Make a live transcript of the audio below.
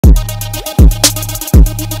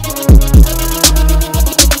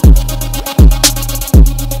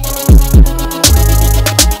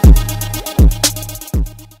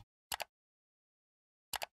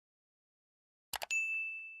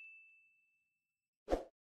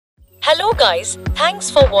Hello guys,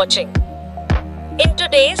 thanks for watching. In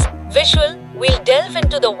today's visual, we'll delve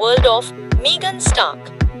into the world of Meagan Starke.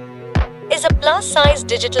 Is a plus-size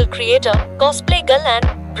digital creator, cosplay girl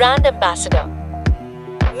and brand ambassador.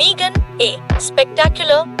 Meagan, a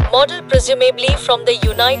spectacular model presumably from the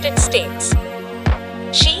United States.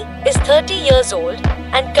 She is 30 years old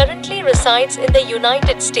and currently resides in the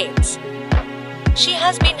United States. She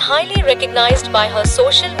has been highly recognized by her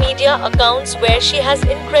social media accounts where she has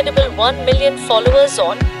incredible 1 million followers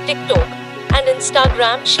on TikTok and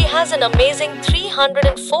Instagram. She has an amazing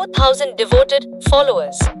 304,000 devoted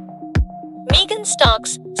followers. Meagan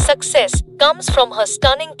Starke's success comes from her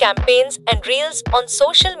stunning campaigns and reels on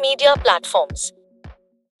social media platforms.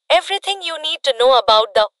 Everything you need to know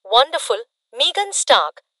about the wonderful Meagan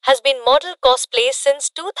Starke has been model cosplay since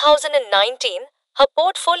 2019. Her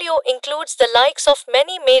portfolio includes the likes of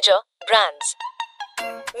many major brands.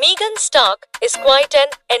 Meagan Starke is quite an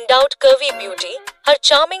endowed curvy beauty. Her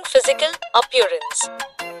charming physical appearance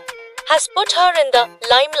has put her in the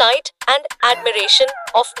limelight and admiration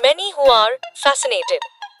of many who are fascinated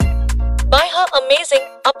by her amazing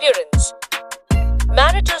appearance.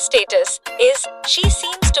 Marital status is she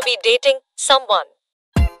seems to be dating someone.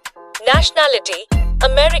 Nationality,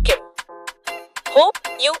 American. Hope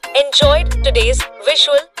you enjoyed today's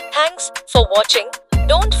visual. Thanks for watching.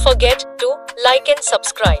 Don't forget to like and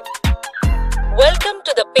subscribe. Welcome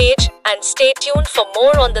to the page and stay tuned for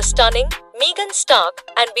more on the stunning Meagan Starke,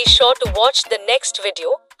 and be sure to watch the next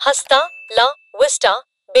video. Hasta la vista,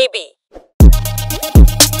 baby.